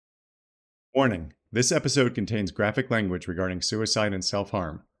Warning: this episode contains graphic language regarding suicide and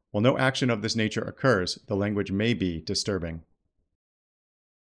self-harm. While no action of this nature occurs, the language may be disturbing.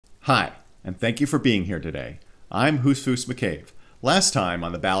 Hi, and thank you for being here today. I'm Hoosfoos McCabe. Last time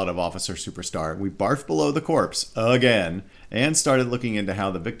on the Ballad of Officer Superstar, we barfed below the corpse, again, and started looking into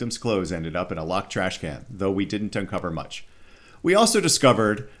how the victim's clothes ended up in a locked trash can, though we didn't uncover much. We also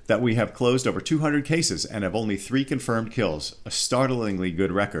discovered that we have closed over 200 cases and have only 3 confirmed kills, a startlingly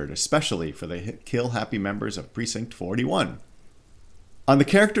good record, especially for the kill-happy members of Precinct 41. On the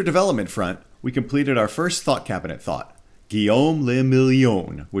character development front, we completed our first thought cabinet thought, Guillaume Le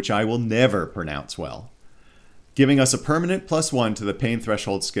Million, which I will never pronounce well, giving us a permanent +1 to the pain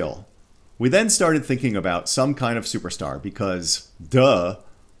threshold skill. We then started thinking about some kind of superstar because, duh,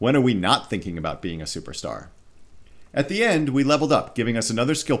 when are we not thinking about being a superstar? At the end, we leveled up, giving us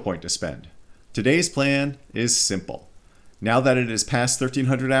another skill point to spend. Today's plan is simple. Now that it is past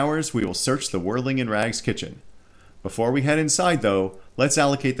 1300 hours, we will search the Whirling-in-Rags kitchen. Before we head inside, though, let's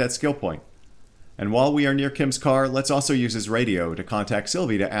allocate that skill point. And while we are near Kim's car, let's also use his radio to contact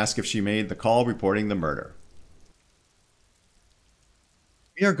Sylvie to ask if she made the call reporting the murder.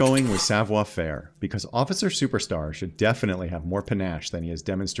 We are going with savoir-faire, because Officer Superstar should definitely have more panache than he has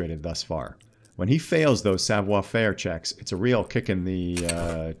demonstrated thus far. When he fails those savoir-faire checks, it's a real kick in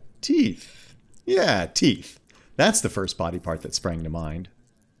the, teeth. Yeah, teeth. That's the first body part that sprang to mind.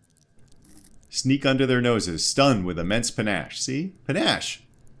 Sneak under their noses, stunned with immense panache. See? Panache.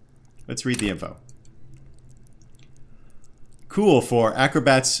 Let's read the info. Cool for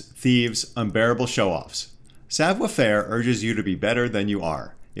acrobats, thieves, unbearable show-offs. Savoir-faire urges you to be better than you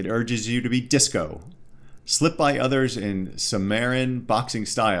are. It urges you to be disco. Slip by others in Sumerian boxing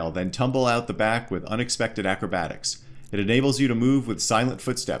style, then tumble out the back with unexpected acrobatics. It enables you to move with silent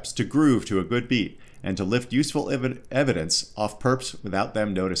footsteps, to groove to a good beat, and to lift useful evidence off perps without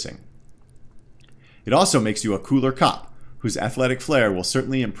them noticing. It also makes you a cooler cop, whose athletic flair will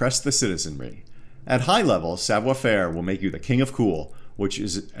certainly impress the citizenry. At high level, savoir-faire will make you the king of cool, which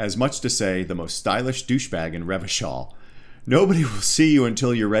is as much to say the most stylish douchebag in Revachol. Nobody will see you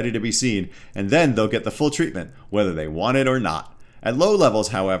until you're ready to be seen, and then they'll get the full treatment, whether they want it or not. At low levels,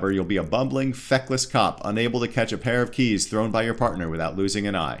 however, you'll be a bumbling, feckless cop, unable to catch a pair of keys thrown by your partner without losing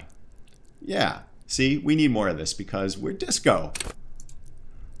an eye. Yeah, see, we need more of this because we're disco.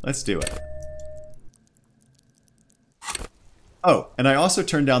 Let's do it. Oh, and I also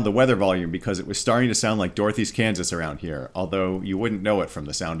turned down the weather volume because it was starting to sound like Dorothy's Kansas around here, although you wouldn't know it from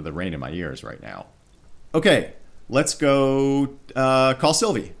the sound of the rain in my ears right now. Okay. Let's go call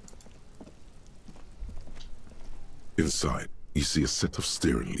Sylvie. Inside, you see a set of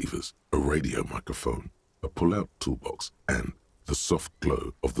steering levers, a radio microphone, a pull-out toolbox, and the soft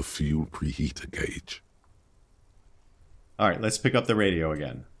glow of the fuel preheater gauge. All right, let's pick up the radio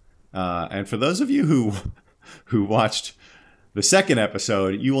again. And for those of you who watched the second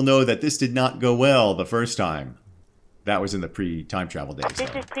episode, you will know that this did not go well the first time. That was in the pre-time travel days.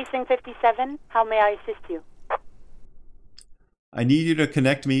 This is Precinct 57. How may I assist you? I need you to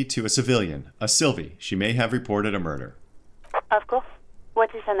connect me to a civilian, a Sylvie. She may have reported a murder. Of course.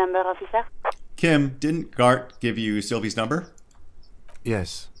 What is her number, officer? Kim, didn't Gart give you Sylvie's number?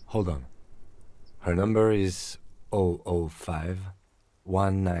 Yes, hold on. Her number is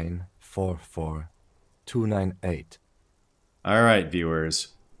 005-1944-298. All right, viewers.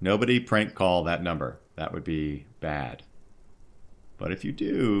 Nobody prank call that number. That would be bad. But if you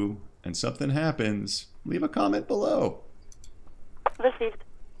do, and something happens, leave a comment below. Received.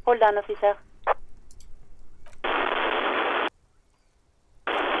 Hold on, officer.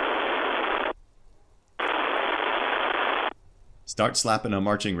 Start slapping a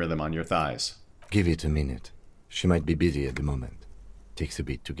marching rhythm on your thighs. Give it a minute. She might be busy at the moment. Takes a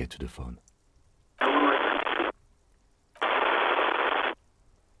bit to get to the phone.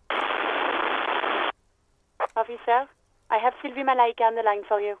 Officer, I have Sylvie Malaika on the line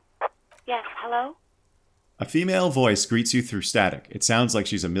for you. Yes, hello? A female voice greets you through static. It sounds like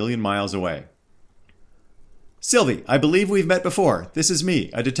she's a million miles away. Sylvie, I believe we've met before. This is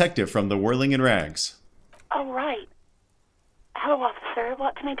me, a detective from the Whirling-in-Rags. Oh, right. Hello, officer.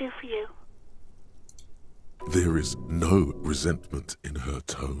 What can I do for you? There is no resentment in her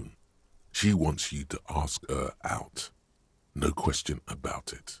tone. She wants you to ask her out. No question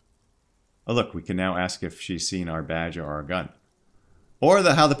about it. Oh, look, we can now ask if she's seen our badge or our gun. Or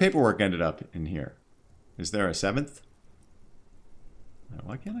how the paperwork ended up in here. Is there a 7th?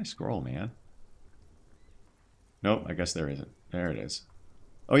 Why can't I scroll, man? Nope, I guess there isn't. There it is.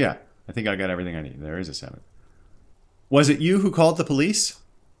 Oh yeah, I think I got everything I need. There is a 7th. Was it you who called the police?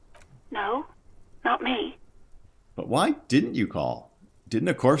 No, not me. But why didn't you call? Didn't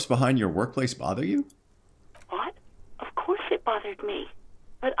a corpse behind your workplace bother you? What? Of course it bothered me.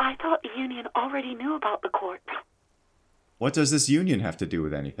 But I thought the union already knew about the corpse. What does this union have to do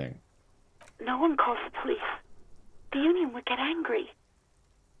with anything? No one calls the police. The union would get angry.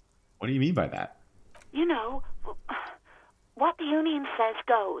 What do you mean by that? You know, what the union says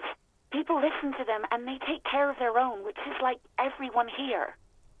goes. People listen to them and they take care of their own, which is like everyone here.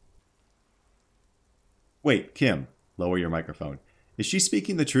 Wait, Kim, lower your microphone. Is she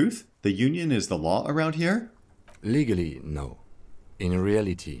speaking the truth? The union is the law around here? Legally, no. In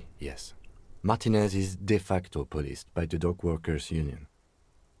reality, yes. Martinez is de facto policed by the dock workers union.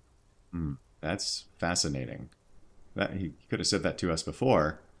 That's fascinating. He could have said that to us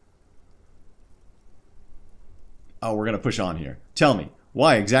before. Oh, we're going to push on here. Tell me,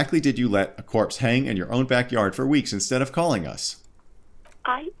 why exactly did you let a corpse hang in your own backyard for weeks instead of calling us?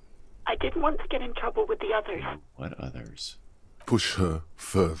 I didn't want to get in trouble with the others. What others? Push her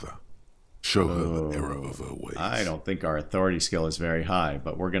further. Show her the error of her ways. I don't think our authority skill is very high,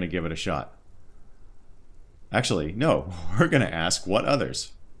 but we're going to give it a shot. Actually, no. We're going to ask what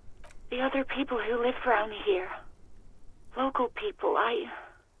others. The other people who live around here. Local people. I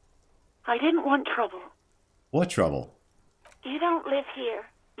didn't want trouble. What trouble? You don't live here.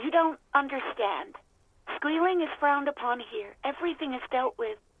 You don't understand. Squealing is frowned upon here. Everything is dealt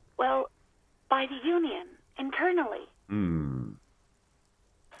with, well, by the union, internally.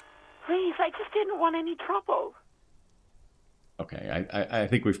 Please, I just didn't want any trouble. Okay, I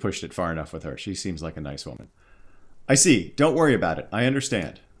think we've pushed it far enough with her. She seems like a nice woman. I see. Don't worry about it. I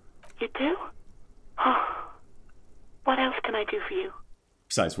understand. You do? Oh. What else can I do for you?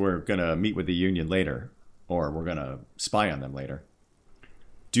 Besides, we're going to meet with the union later. Or we're going to spy on them later.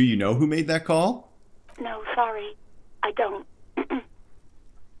 Do you know who made that call? No, sorry. I don't.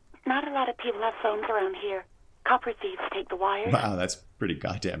 Not a lot of people have phones around here. Copper thieves take the wires. Wow, that's pretty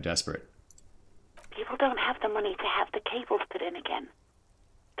goddamn desperate. People don't have the money to have the cables put in again.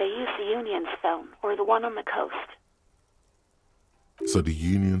 They use the union's phone, or the one on the coast. So the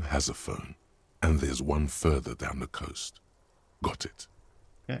union has a phone, and there's one further down the coast. Got it.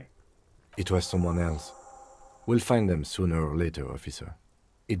 Okay. It was someone else. We'll find them sooner or later, officer.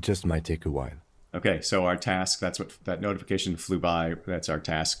 It just might take a while. Okay, so our task, that's what that notification flew by. That's our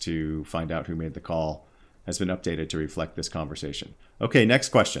task to find out who made the call. Has been updated to reflect this conversation. Okay, next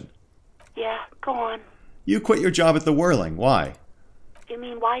question. Yeah, go on. You quit your job at the Whirling. Why? You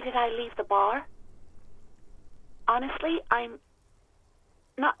mean, why did I leave the bar? Honestly, I'm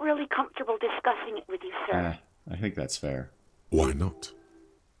not really comfortable discussing it with you, sir. I think that's fair. Why not?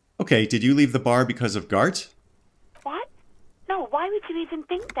 Okay, did you leave the bar because of Gart? What? No, why would you even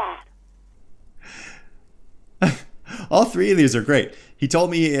think that? All three of these are great. He told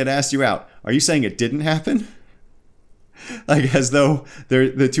me he had asked you out. Are you saying it didn't happen? Like, as though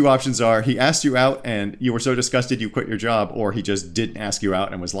the two options are he asked you out and you were so disgusted you quit your job, or he just didn't ask you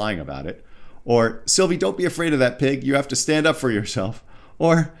out and was lying about it. Or, Sylvie, don't be afraid of that pig. You have to stand up for yourself.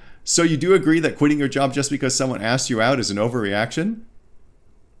 Or, so you do agree that quitting your job just because someone asked you out is an overreaction?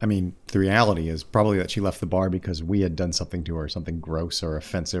 I mean, the reality is probably that she left the bar because we had done something to her, something gross or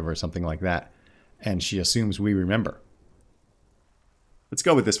offensive or something like that. And she assumes we remember. Let's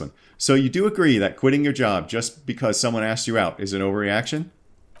go with this one. So you do agree that quitting your job just because someone asked you out is an overreaction?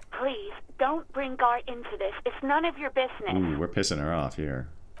 Please, don't bring Gart into this. It's none of your business. Ooh, we're pissing her off here.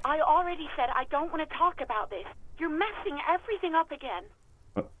 I already said I don't want to talk about this. You're messing everything up again.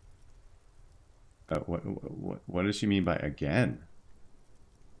 What does she mean by again?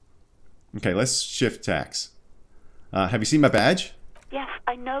 Okay, let's shift tacks. Have you seen my badge? Yes,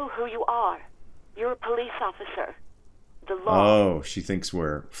 I know who you are. You're a police officer. The law. Oh, she thinks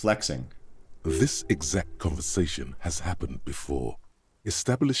we're flexing. This exact conversation has happened before.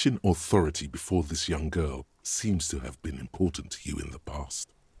 Establishing authority before this young girl seems to have been important to you in the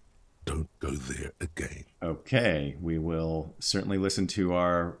past. Don't go there again. Okay, we will certainly listen to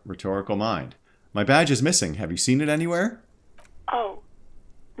our rhetorical mind. My badge is missing. Have you seen it anywhere? Oh,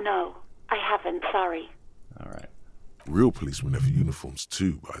 no, I haven't. Sorry. All right. Real policemen have uniforms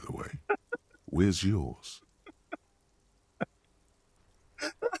too, by the way. Where's yours?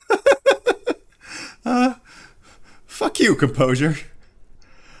 Fuck you, composure.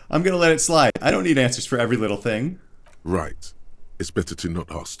 I'm gonna let it slide. I don't need answers for every little thing. Right. It's better to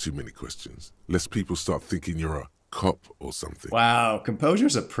not ask too many questions, lest people start thinking you're a cop or something. Wow,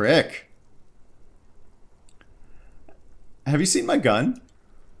 composure's a prick. Have you seen my gun?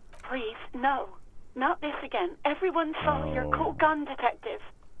 Please, no. Not this again. Everyone saw your cool gun detective.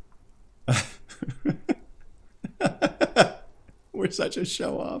 We're such a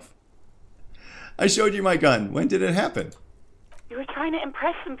show-off. I showed you my gun. When did it happen? You were trying to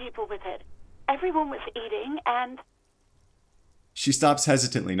impress some people with it. Everyone was eating, and... She stops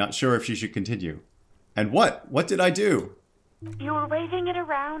hesitantly, not sure if she should continue. And what? What did I do? You were waving it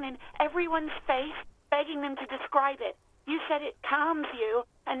around in everyone's face, begging them to describe it. You said it calms you,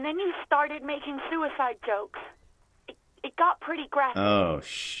 and then you started making suicide jokes. It got pretty graphic. Oh,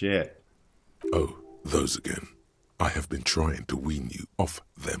 shit. Oh, those again. I have been trying to wean you off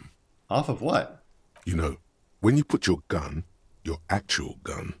them. Off of what? You know, when you put your gun, your actual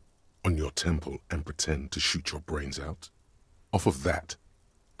gun, on your temple and pretend to shoot your brains out, off of that,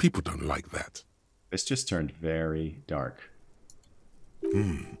 people don't like that. This just turned very dark.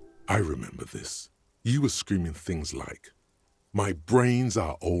 I remember this. You were screaming things like, "My brains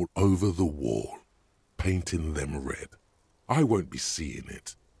are all over the wall, painting them red. I won't be seeing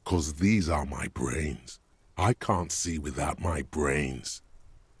it, 'cause these are my brains. I can't see without my brains."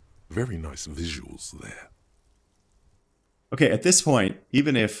 Very nice visuals there. Okay, at this point,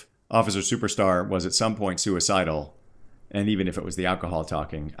 even if Officer Superstar was at some point suicidal, and even if it was the alcohol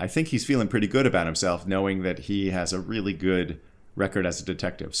talking, I think he's feeling pretty good about himself, knowing that he has a really good record as a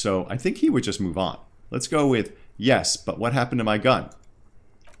detective. So I think he would just move on. Let's go with, yes, but what happened to my gun?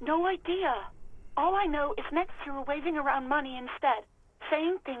 No idea. All I know is next you were waving around money instead,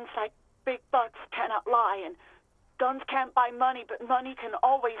 saying things like, big bucks cannot lie, and guns can't buy money, but money can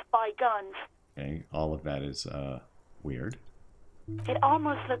always buy guns. Okay, all of that is weird. It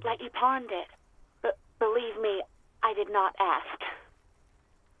almost looked like you pawned it. But believe me, I did not ask.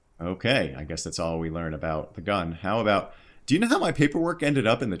 Okay, I guess that's all we learn about the gun. How about, do you know how my paperwork ended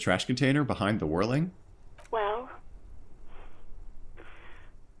up in the trash container behind the Whirling? Well,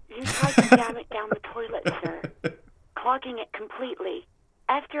 you tried to jam it down the toilet, sir, clogging it completely.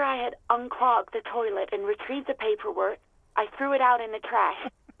 After I had unclogged the toilet and retrieved the paperwork, I threw it out in the trash,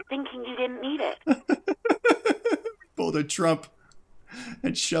 thinking you didn't need it. Pulled a Trump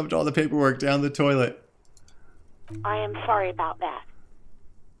and shoved all the paperwork down the toilet. I am sorry about that.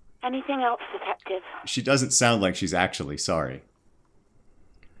 Anything else, Detective? She doesn't sound like she's actually sorry.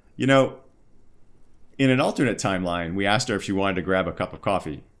 You know, in an alternate timeline, we asked her if she wanted to grab a cup of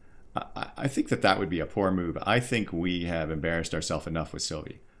coffee. I think that would be a poor move. I think we have embarrassed ourselves enough with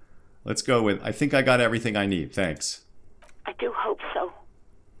Sylvie. Let's go with, I think I got everything I need. Thanks. I do hope so.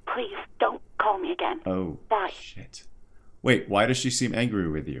 Please, don't call me again. Oh, bye. Shit. Wait, why does she seem angry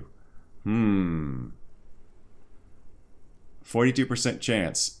with you? 42%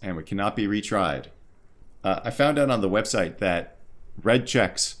 chance, and it cannot be retried. I found out on the website that red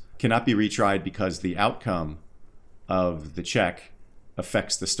checks cannot be retried because the outcome of the check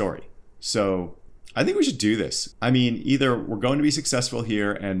affects the story. So I think we should do this. I mean, either we're going to be successful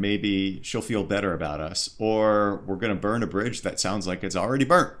here and maybe she'll feel better about us, or we're going to burn a bridge that sounds like it's already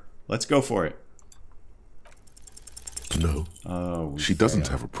burnt. Let's go for it. No, Oh, she doesn't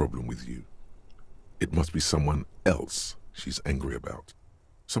have a problem with you. It must be someone else she's angry about.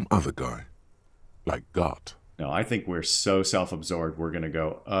 Some other guy. Like Gart. No, I think we're so self-absorbed we're going to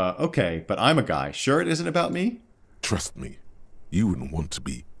go, okay, but I'm a guy. Sure it isn't about me? Trust me, you wouldn't want to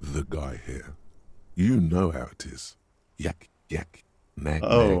be the guy here. You know how it is. Yak, yak, nag,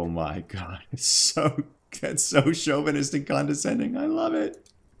 Oh nag. my god. That's so chauvinistic condescending. I love it.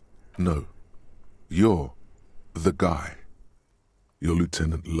 No, you're the guy. You're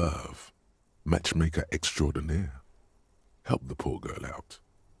Lieutenant Love, matchmaker extraordinaire. Help the poor girl out,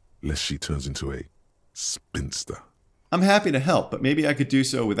 lest she turns into a spinster. I'm happy to help, but maybe I could do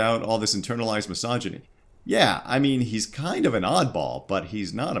so without all this internalized misogyny. Yeah, I mean, he's kind of an oddball, but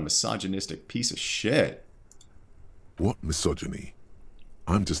he's not a misogynistic piece of shit. What misogyny?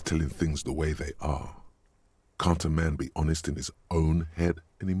 I'm just telling things the way they are. Can't a man be honest in his own head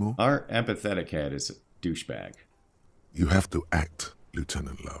anymore? Our empathetic head is a douchebag. You have to act,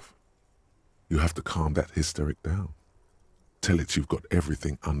 Lieutenant Love. You have to calm that hysteric down. Tell it you've got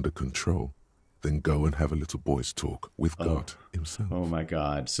everything under control. Then go and have a little boys' talk with God himself. Oh my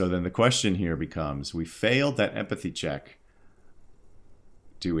god. So then the question here becomes, we failed that empathy check.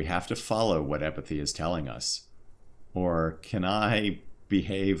 Do we have to follow what empathy is telling us? Or can I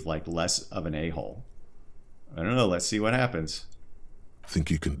behave like less of an a-hole? I don't know. Let's see what happens. Think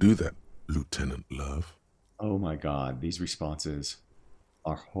you can do that, Lieutenant Love? Oh my god. These responses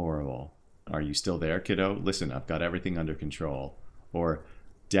are horrible. Are you still there, kiddo? Listen, I've got everything under control. Or,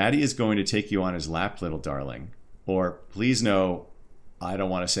 Daddy is going to take you on his lap, little darling. Or, please no, I don't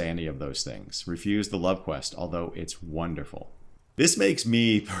want to say any of those things. Refuse the love quest, although it's wonderful. This makes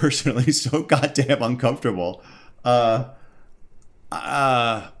me personally so goddamn uncomfortable. I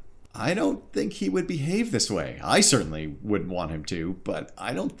don't think he would behave this way. I certainly wouldn't want him to, but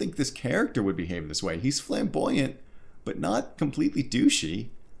I don't think this character would behave this way. He's flamboyant, but not completely douchey.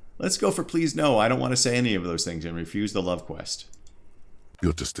 Let's go for please no. I don't want to say any of those things and refuse the love quest.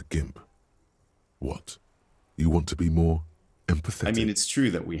 You're just a gimp. What? You want to be more empathetic? I mean, it's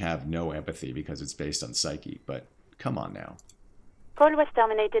true that we have no empathy because it's based on psyche, but come on now. Call was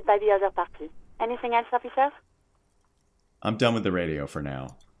terminated by the other party. Anything else, officer? I'm done with the radio for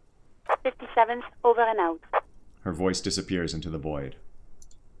now. 57's over and out. Her voice disappears into the void.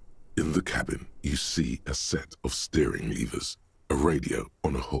 In the cabin, you see a set of steering levers, a radio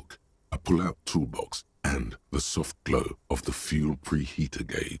on a hook, a pull-out toolbox, and the soft glow of the fuel preheater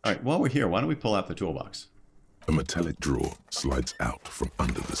gauge. All right, while we're here, why don't we pull out the toolbox? A metallic drawer slides out from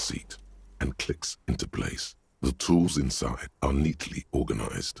under the seat and clicks into place. The tools inside are neatly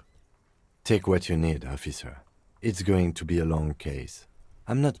organized. Take what you need, officer. It's going to be a long case.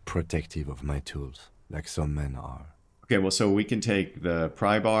 I'm not protective of my tools, like some men are. Okay, well, so we can take the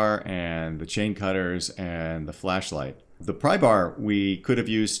pry bar and the chain cutters and the flashlight. The pry bar we could have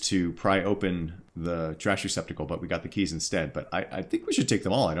used to pry open the trash receptacle, but we got the keys instead. But I think we should take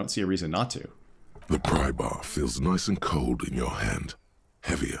them all. I don't see a reason not to. The pry bar feels nice and cold in your hand,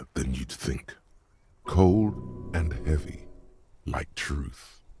 heavier than you'd think. Cold and heavy, like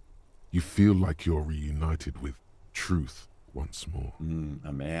truth. You feel like you're reunited with truth once more.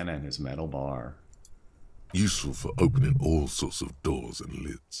 A man and his metal bar. Useful for opening all sorts of doors and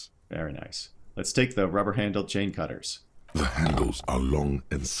lids. Very nice. Let's take the rubber-handled chain cutters. The handles are long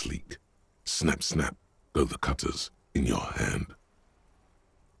and sleek. Snap, snap, go the cutters in your hand.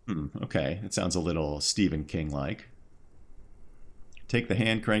 Okay, it sounds a little Stephen King-like. Take the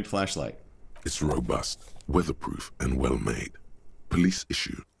hand-cranked flashlight. It's robust, weatherproof, and well-made. Police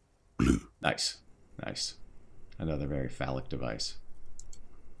issue. Blue. Nice. Nice. Another very phallic device.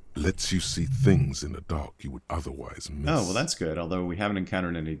 Lets you see things in the dark you would otherwise miss. Oh, well, that's good, although we haven't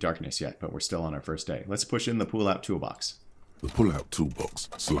encountered any darkness yet, but we're still on our first day. Let's push in the pull-out toolbox. The pull-out toolbox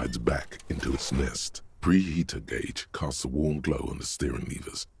slides back into its nest. Preheater gauge casts a warm glow on the steering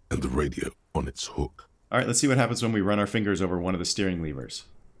levers and the radio on its hook. All right, let's see what happens when we run our fingers over one of the steering levers.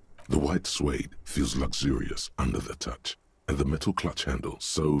 The white suede feels luxurious under the touch, and the metal clutch handle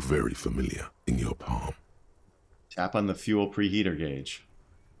so very familiar in your palm. Tap on the fuel preheater gauge.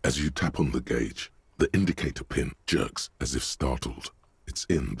 As you tap on the gauge, the indicator pin jerks as if startled. It's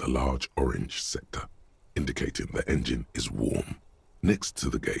in the large orange sector, indicating the engine is warm. Next to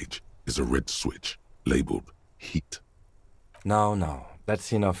the gauge is a red switch labeled heat. Now,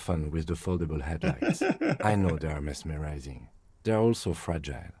 that's enough fun with the foldable headlights. I know they are mesmerizing. They're also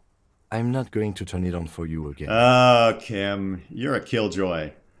fragile. I'm not going to turn it on for you again. Oh, Kim, you're a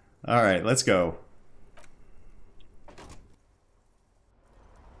killjoy. All right, let's go.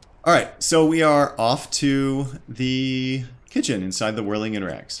 All right, so we are off to the kitchen inside the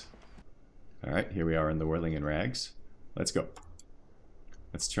Whirling-in-Rags. All right, here we are in the Whirling-in-Rags. Let's go.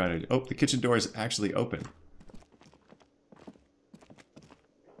 Let's try to... Oh, the kitchen door is actually open.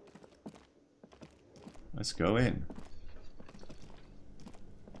 Let's go in.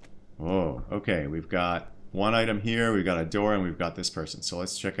 Whoa, okay, we've got one item here, we've got a door, and we've got this person. So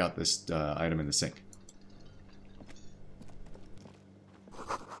let's check out this item in the sink.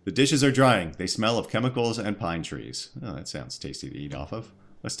 The dishes are drying. They smell of chemicals and pine trees. Oh, that sounds tasty to eat off of.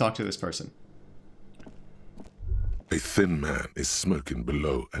 Let's talk to this person. A thin man is smoking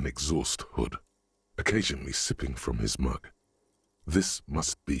below an exhaust hood, occasionally sipping from his mug. This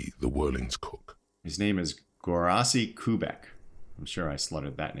must be the Whirling's cook. His name is Gorasi Kubek. I'm sure I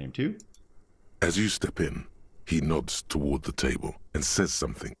slaughtered that name too. As you step in, he nods toward the table and says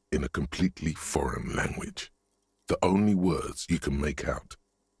something in a completely foreign language. The only words you can make out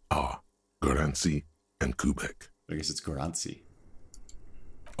are Goransi and Kubek. I guess it's Goransi.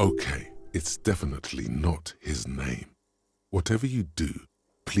 Okay, it's definitely not his name. Whatever you do,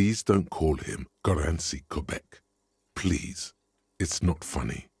 please don't call him Goransi Kubek. Please. It's not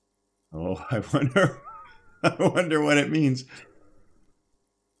funny. Oh, I wonder what it means.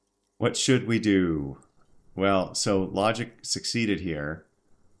 What should we do? Well, so logic succeeded here.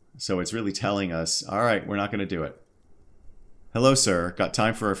 So it's really telling us, all right, we're not going to do it. Hello, sir. Got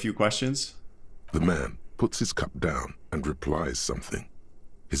time for a few questions? The man puts his cup down and replies something,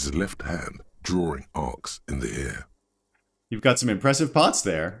 his left hand drawing arcs in the air. You've got some impressive pots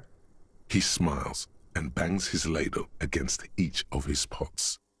there. He smiles and bangs his ladle against each of his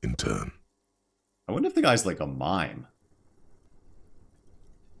pots in turn. I wonder if the guy's like a mime.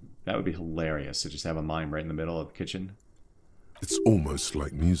 That would be hilarious to just have a mime right in the middle of the kitchen. It's almost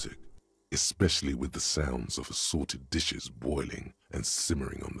like music, especially with the sounds of assorted dishes boiling and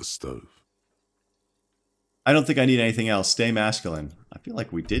simmering on the stove. I don't think I need anything else. Stay masculine. I feel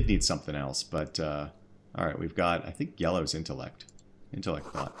like we did need something else, but Alright, we've got, I think yellow's intellect. Intellect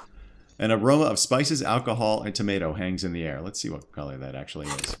thought. An aroma of spices, alcohol, and tomato hangs in the air. Let's see what color that actually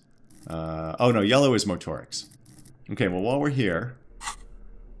is. Oh no, yellow is motorics. Okay, well while we're here,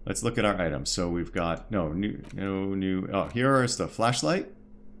 let's look at our items. So we've got, oh, here is the flashlight.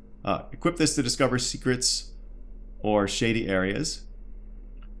 Equip this to discover secrets or shady areas.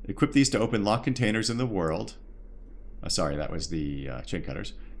 Equip these to open locked containers in the world. Sorry, that was the chain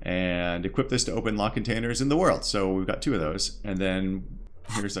cutters. And equip this to open locked containers in the world. So we've got 2 of those. And then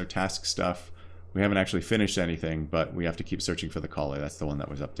here's our task stuff. We haven't actually finished anything, but we have to keep searching for the collar. That's the one that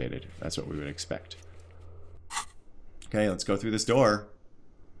was updated. That's what we would expect. Okay, let's go through this door.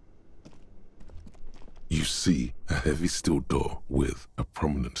 You see a heavy steel door with a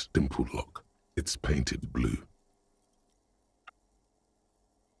prominent dimple lock. It's painted blue.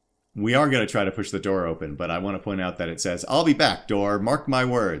 We are going to try to push the door open, but I want to point out that it says, "I'll be back, door. Mark my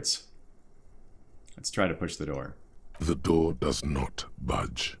words." Let's try to push the door. The door does not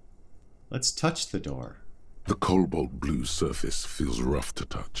budge. Let's touch the door. The cobalt blue surface feels rough to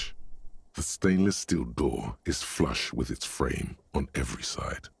touch. The stainless steel door is flush with its frame on every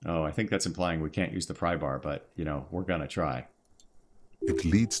side. Oh, I think that's implying we can't use the pry bar, but, you know, we're going to try. It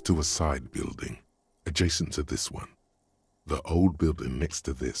leads to a side building, adjacent to this one. The old building next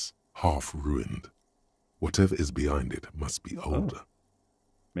to this, half ruined. Whatever is behind it must be older. Oh.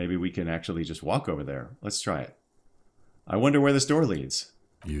 Maybe we can actually just walk over there. Let's try it. I wonder where this door leads.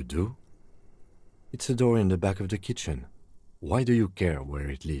 You do? It's a door in the back of the kitchen. Why do you care where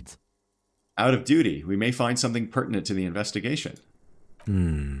it leads? Out of duty. We may find something pertinent to the investigation.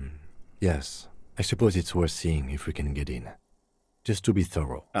 Yes. I suppose it's worth seeing if we can get in. Just to be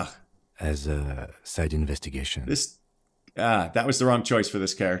thorough. As a side investigation. That was the wrong choice for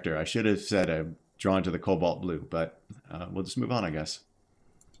this character. I should have said I'm drawn to the cobalt blue, but we'll just move on, I guess.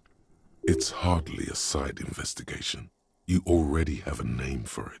 It's hardly a side investigation. You already have a name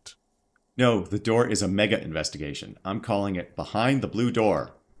for it. No, the door is a mega investigation. I'm calling it Behind the Blue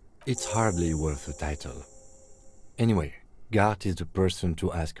Door. It's hardly worth a title. Anyway, Gart is the person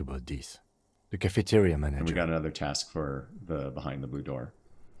to ask about this. The cafeteria manager. And we got another task for the Behind the Blue Door.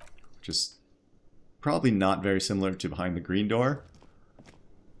 Which is probably not very similar to Behind the Green Door.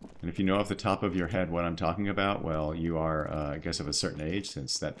 And if you know off the top of your head what I'm talking about, well, you are, I guess, of a certain age,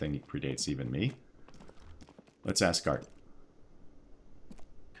 since that thing predates even me. Let's ask Gart.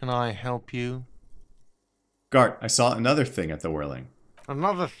 Can I help you? Gart, I saw another thing at the Whirling.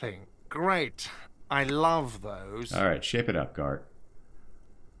 Another thing. Great. I love those. All right, shape it up, Gart.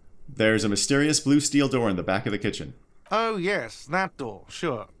 There's a mysterious blue steel door in the back of the kitchen. Oh, yes, that door,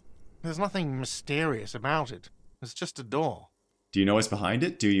 sure. There's nothing mysterious about it. It's just a door. Do you know what's behind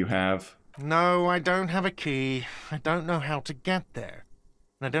it? Do you have... No, I don't have a key. I don't know how to get there.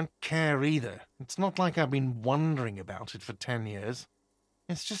 And I don't care either. It's not like I've been wondering about it for 10 years.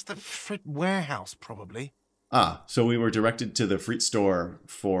 It's just the Frit warehouse, probably. Ah, so we were directed to the Frit store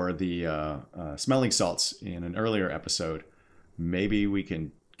for the smelling salts in an earlier episode. Maybe we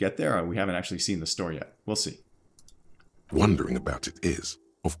can get there? We haven't actually seen the store yet. We'll see. Wondering about it is,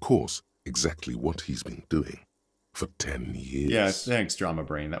 of course, exactly what he's been doing for 10 years. Yeah, thanks, Drama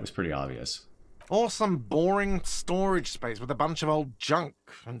Brain. That was pretty obvious. Or some boring storage space with a bunch of old junk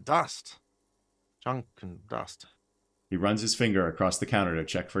and dust. Junk and dust. He runs his finger across the counter to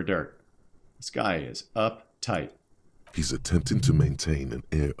check for dirt. This guy is uptight. He's attempting to maintain an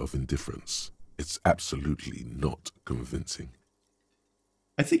air of indifference. It's absolutely not convincing.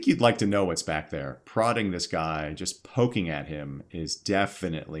 I think you'd like to know what's back there. Prodding this guy, just poking at him, is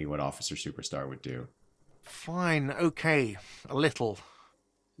definitely what Officer Superstar would do. Fine, okay, a little.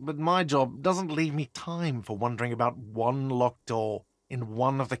 But my job doesn't leave me time for wondering about one locked door in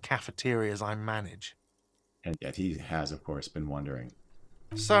one of the cafeterias I manage. And yet he has, of course, been wondering.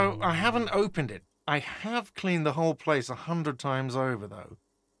 So, I haven't opened it. I have cleaned the whole place 100 times over, though,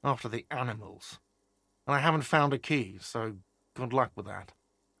 after the animals. And I haven't found a key, so good luck with that.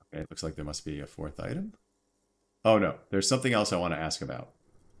 Okay, it looks like there must be a fourth item. Oh no, there's something else I want to ask about.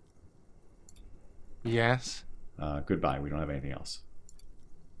 Yes? Goodbye, we don't have anything else.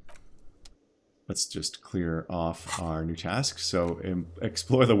 Let's just clear off our new task. So,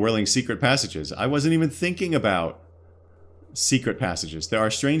 explore the whirling secret passages. I wasn't even thinking about secret passages. There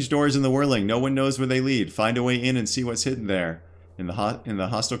are strange doors in the whirling. No one knows where they lead. Find a way in and see what's hidden there. In the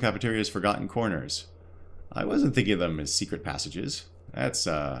hostile cafeteria's forgotten corners. I wasn't thinking of them as secret passages. That's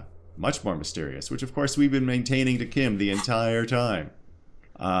much more mysterious, which of course we've been maintaining to Kim the entire time.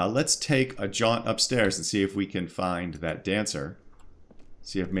 Let's take a jaunt upstairs and see if we can find that dancer.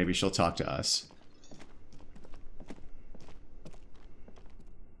 See if maybe she'll talk to us.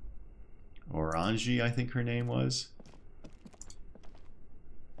 Orange, I think her name was.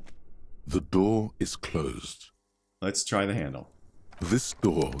 The door is closed. Let's try the handle. This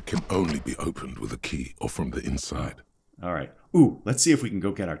door can only be opened with a key or from the inside. All right. Ooh, let's see if we can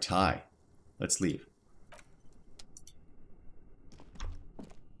go get our tie. Let's leave.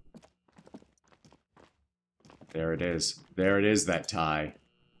 There it is. There it is, that tie.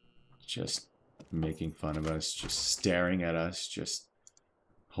 Just making fun of us, just staring at us, just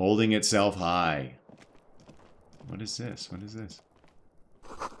holding itself high. What is this? What is this?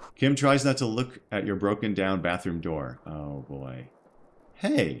 Kim tries not to look at your broken down bathroom door. Oh boy.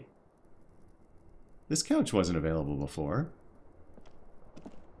 Hey! This couch wasn't available before.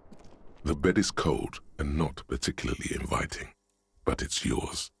 The bed is cold and not particularly inviting, but it's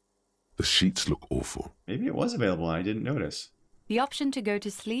yours. The sheets look awful. Maybe it was available and I didn't notice. The option to go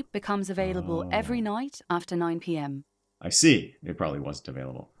to sleep becomes available every night after 9 p.m. I see. It probably wasn't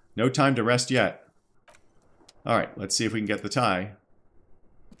available. No time to rest yet. Alright, let's see if we can get the tie.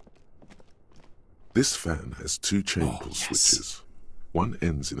 This fan has two chain pull switches. One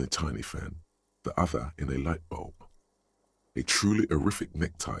ends in a tiny fan, the other in a light bulb. A truly horrific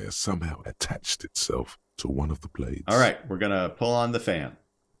necktie has somehow attached itself to one of the blades. Alright, we're gonna pull on the fan.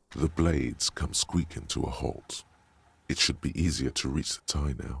 The blades come squeaking to a halt. It should be easier to reach the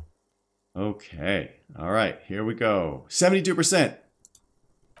tie now. Okay. Alright, here we go. 72%!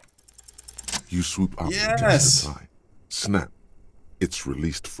 You swoop up and touch the tie. Snap. It's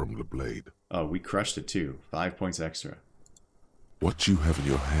released from the blade. Oh, we crushed it too. 5 points extra. What you have in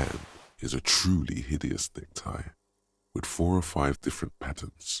your hand is a truly hideous necktie, with 4 or 5 different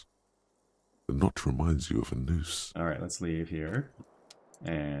patterns. The knot reminds you of a noose. Alright, let's leave here.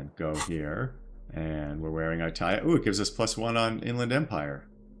 And go here. And we're wearing our tie. Ooh, it gives us +1 on Inland Empire.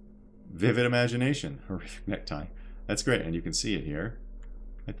 Vivid imagination. Horrific necktie. That's great, and you can see it here.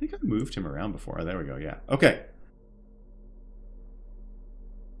 I think I moved him around before. There we go, yeah. Okay.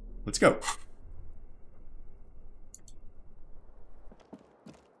 Let's go.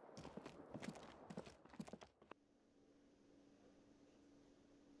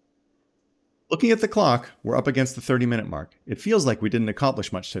 Looking at the clock, we're up against the 30-minute mark. It feels like we didn't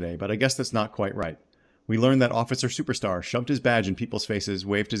accomplish much today, but I guess that's not quite right. We learned that Officer Superstar shoved his badge in people's faces,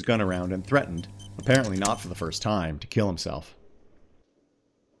 waved his gun around, and threatened, apparently not for the first time, to kill himself.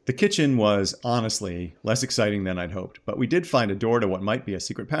 The kitchen was, honestly, less exciting than I'd hoped, but we did find a door to what might be a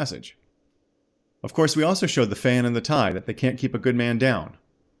secret passage. Of course, we also showed the fan and the tie that they can't keep a good man down.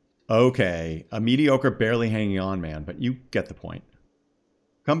 Okay, a mediocre, barely hanging on man, but you get the point.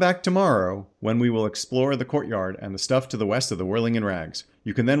 Come back tomorrow, when we will explore the courtyard and the stuff to the west of the Whirling-in-Rags.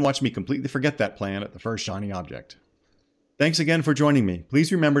 You can then watch me completely forget that plan at the first shiny object. Thanks again for joining me.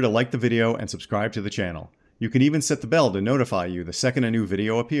 Please remember to like the video and subscribe to the channel. You can even set the bell to notify you the second a new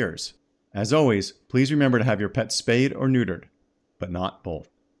video appears. As always, please remember to have your pets spayed or neutered, but not both.